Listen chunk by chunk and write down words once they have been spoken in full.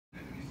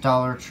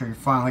Dollar Tree.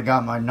 Finally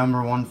got my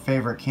 #1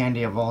 favorite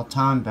candy of all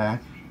time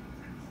back.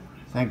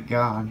 Thank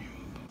God.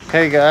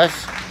 Hey guys,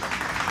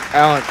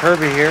 Alan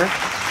Kirby here.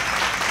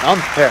 I'm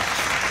pissed.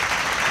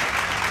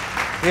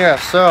 Yeah,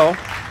 so,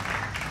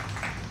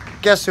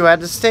 guess who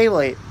had to stay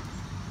late?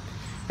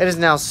 It is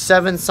now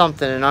 7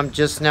 something and I'm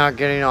just now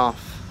getting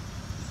off.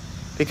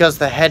 Because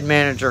the head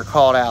manager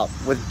called out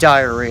with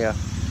diarrhea.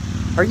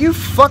 Are you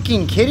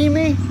fucking kidding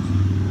me?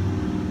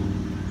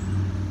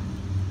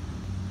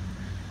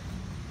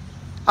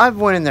 I've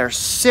went in there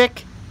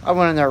sick. I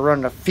went in there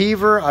running a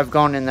fever. I've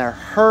gone in there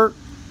hurt.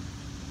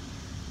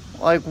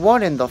 Like,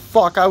 what in the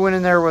fuck? I went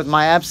in there with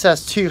my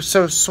abscess tooth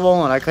so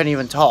swollen I couldn't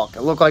even talk.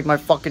 It looked like my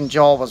fucking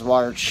jaw was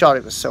wired shut.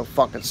 It was so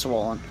fucking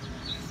swollen.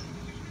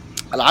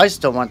 And I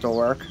still went to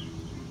work.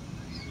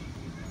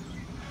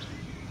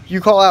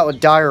 You call out with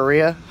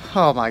diarrhea?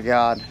 Oh my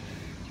God.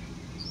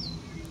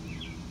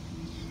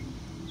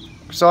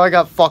 So I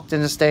got fucked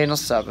into staying till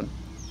 7.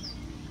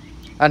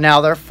 And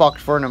now they're fucked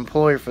for an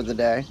employee for the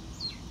day.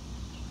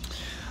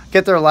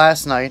 Get there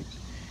last night.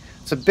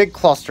 It's a big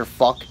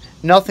clusterfuck.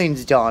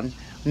 Nothing's done.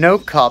 No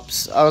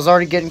cups. I was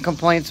already getting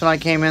complaints when I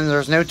came in.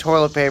 There's no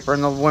toilet paper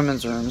in the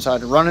women's room. So I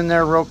had to run in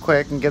there real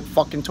quick and get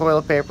fucking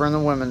toilet paper in the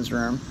women's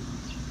room.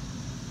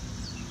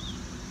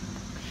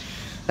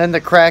 Then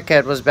the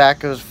crackhead was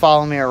back. He was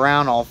following me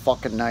around all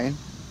fucking night.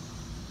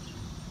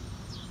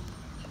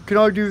 Can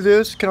I do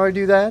this? Can I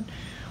do that?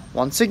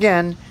 Once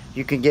again,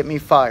 you can get me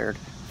fired.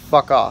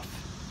 Fuck off.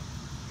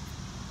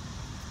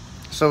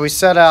 So we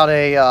set out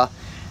a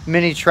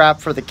mini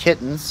trap for the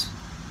kittens.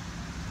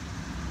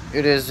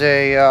 It is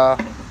a,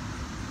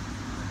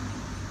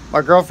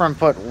 my girlfriend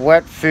put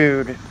wet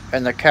food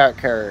in the cat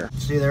carrier.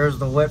 See, there's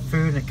the wet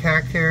food in the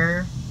cat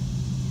carrier.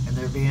 And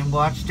they're being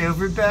watched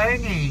over by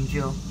an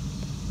angel.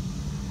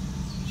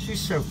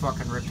 She's so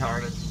fucking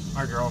retarded,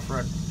 my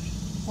girlfriend.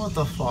 What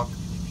the fuck?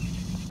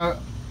 I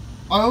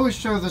always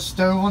show the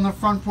stove on the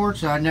front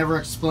porch. I never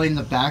explain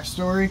the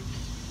backstory.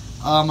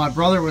 My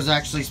brother was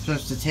actually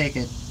supposed to take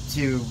it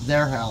to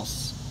their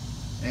house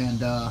and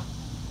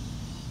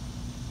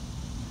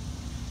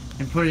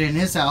put it in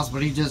his house,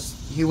 but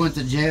he went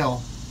to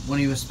jail when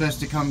he was supposed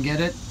to come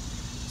get it,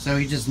 so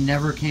he just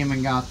never came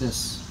and got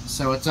this.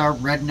 So it's our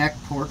redneck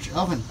porch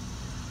oven.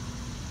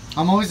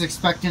 I'm always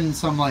expecting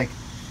some like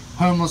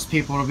homeless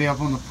people to be up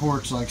on the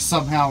porch, like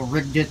somehow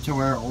rigged it to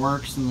where it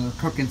works and they're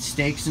cooking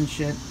steaks and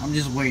shit. I'm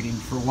just waiting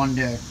for one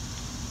day.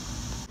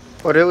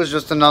 But it was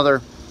just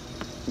another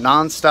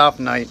non-stop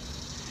night.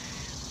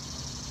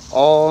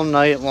 All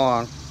night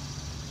long.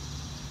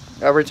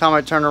 Every time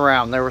I turned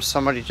around, there was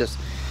somebody just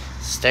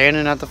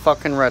standing at the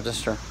fucking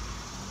register.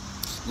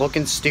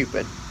 Looking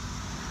stupid.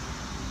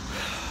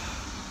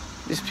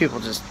 These people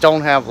just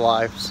don't have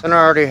lives. And I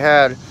already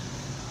had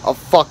a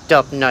fucked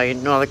up night,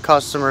 and all the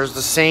customers,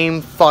 the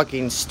same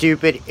fucking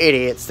stupid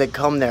idiots that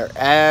come there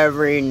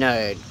every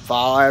night,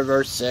 5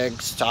 or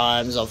 6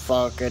 times a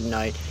fucking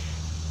night.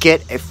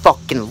 Get a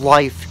fucking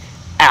life,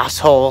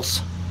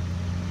 assholes.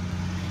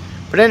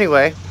 But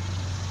anyway,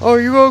 are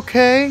you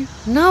okay?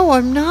 No,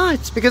 I'm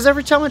not, because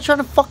every time I try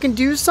to fucking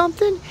do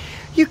something,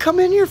 you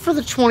come in here for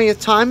the 20th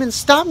time and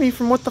stop me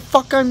from what the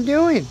fuck I'm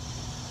doing.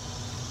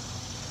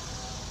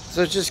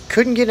 So I just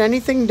couldn't get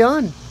anything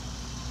done.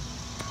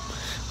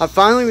 I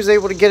finally was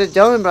able to get it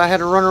done, but I had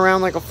to run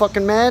around like a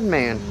fucking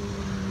madman.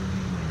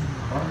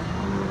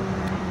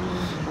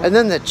 And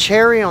then the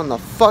cherry on the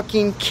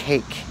fucking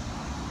cake.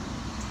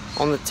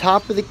 On the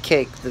top of the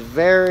cake, the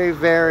very,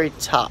 very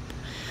top.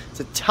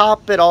 To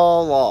top it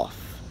all off,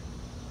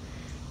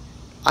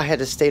 I had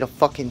to stay till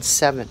fucking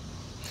 7.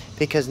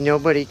 Because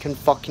nobody can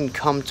fucking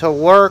come to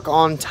work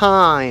on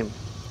time.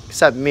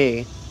 Except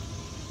me.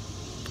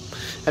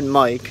 And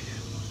Mike.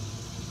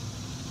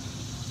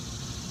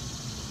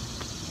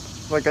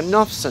 Like,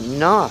 enough's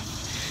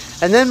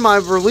enough. And then my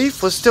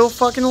relief was still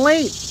fucking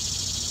late.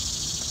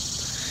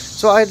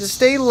 So I had to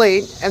stay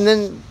late, and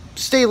then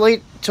stay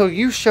late till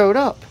you showed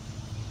up.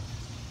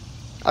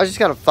 I just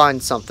gotta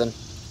find something.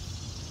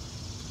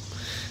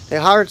 They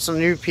hired some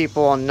new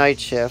people on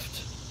night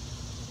shift.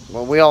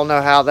 Well, we all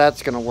know how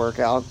that's gonna work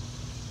out.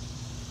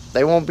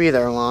 They won't be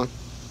there long.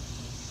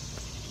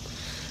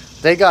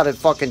 They gotta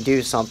fucking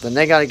do something.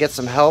 They gotta get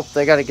some help.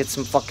 They gotta get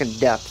some fucking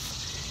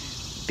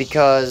depth.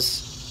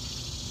 Because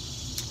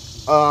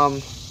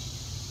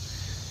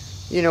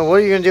you know, what are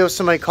you going to do if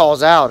somebody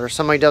calls out or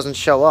somebody doesn't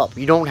show up?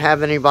 You don't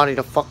have anybody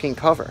to fucking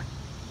cover.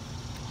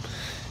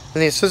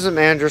 And the assistant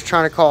manager's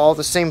trying to call all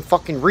the same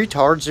fucking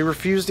retards who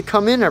refuse to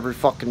come in every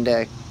fucking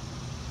day.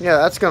 Yeah,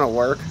 that's going to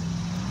work.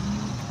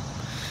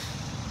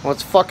 Well,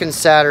 it's fucking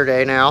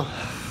Saturday now.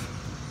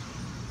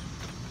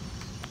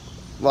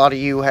 A lot of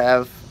you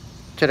have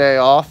today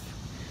off.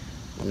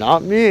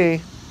 Not me.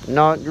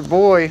 Not your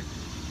boy.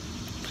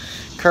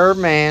 Curb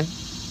man.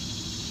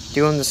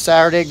 Doing the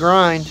Saturday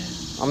grind.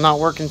 I'm not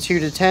working 2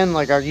 to 10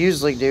 like I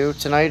usually do.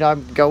 Tonight I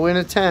go in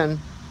at 10.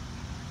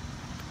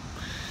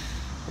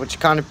 Which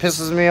kind of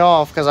pisses me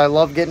off because I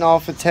love getting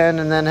off at 10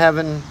 and then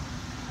having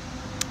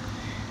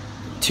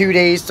 2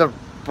 days to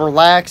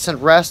relax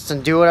and rest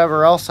and do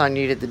whatever else I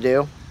needed to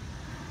do.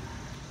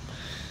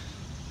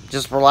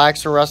 just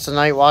relax the rest of the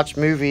night, watch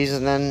movies,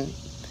 and then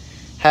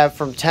have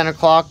from 10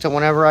 o'clock to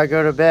whenever I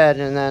go to bed,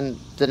 and then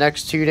the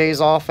next 2 days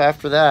off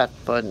after that.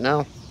 But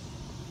no.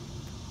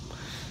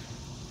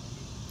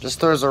 Just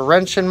throws a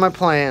wrench in my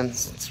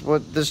plans. It's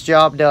what this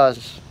job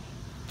does.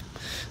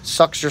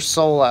 Sucks your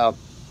soul out.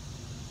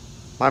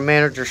 My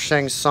manager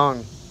sings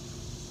song.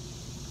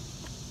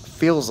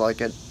 Feels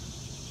like it.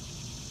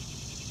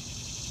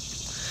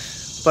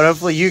 But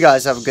hopefully you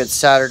guys have a good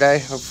Saturday.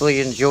 Hopefully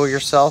you enjoy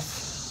yourself.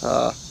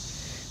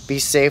 Be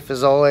safe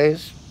as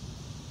always.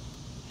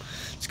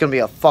 It's going to be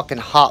a fucking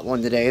hot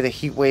one today. The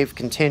heat wave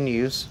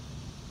continues.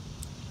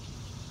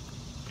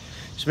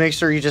 Just make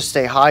sure you just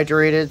stay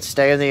hydrated,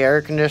 stay in the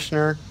air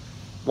conditioner,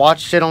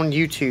 watch shit on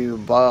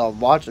YouTube,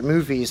 watch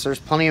movies. There's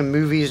plenty of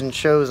movies and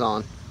shows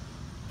on.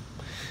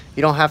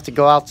 You don't have to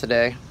go out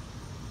today.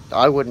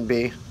 I wouldn't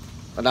be.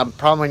 But I'm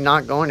probably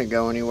not going to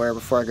go anywhere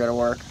before I go to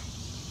work.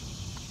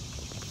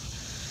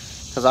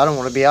 Because I don't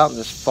want to be out in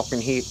this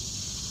fucking heat.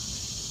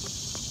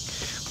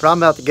 But I'm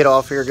about to get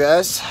off here,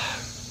 guys.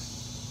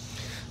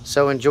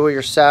 So enjoy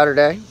your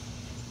Saturday.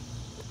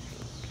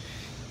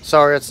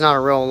 Sorry it's not a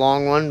real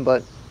long one,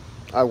 but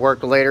I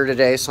worked later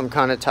today, so I'm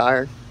kind of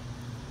tired.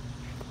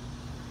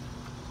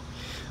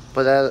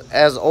 But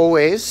as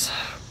always,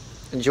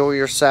 enjoy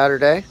your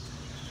Saturday.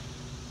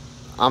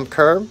 I'm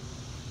Curb.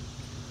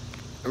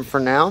 And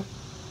for now,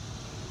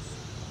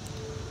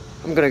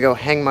 I'm going to go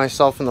hang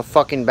myself in the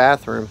fucking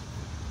bathroom.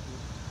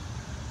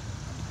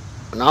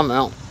 And I'm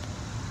out.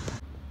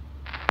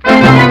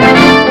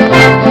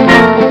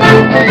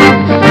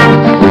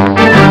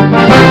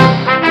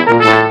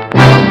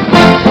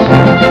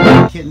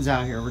 Kitten's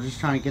out here. We're just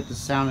trying to get the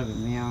sound of it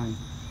meowing.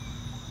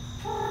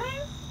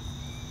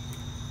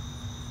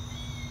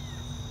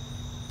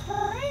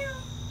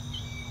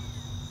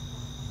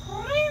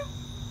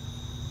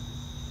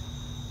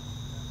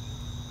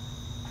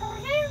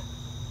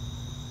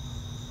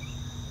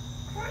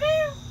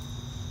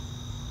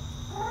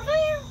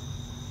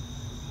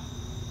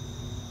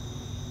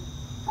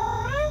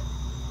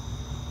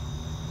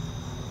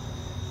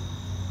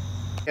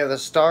 Yeah, the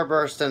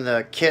starburst and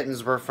the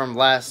kittens were from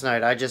last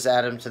night. I just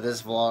added them to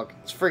this vlog.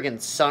 It's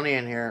freaking sunny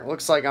in here. It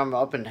looks like I'm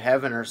up in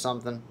heaven or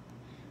something.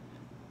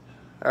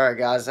 Alright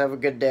guys, have a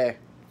good day.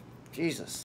 Jesus.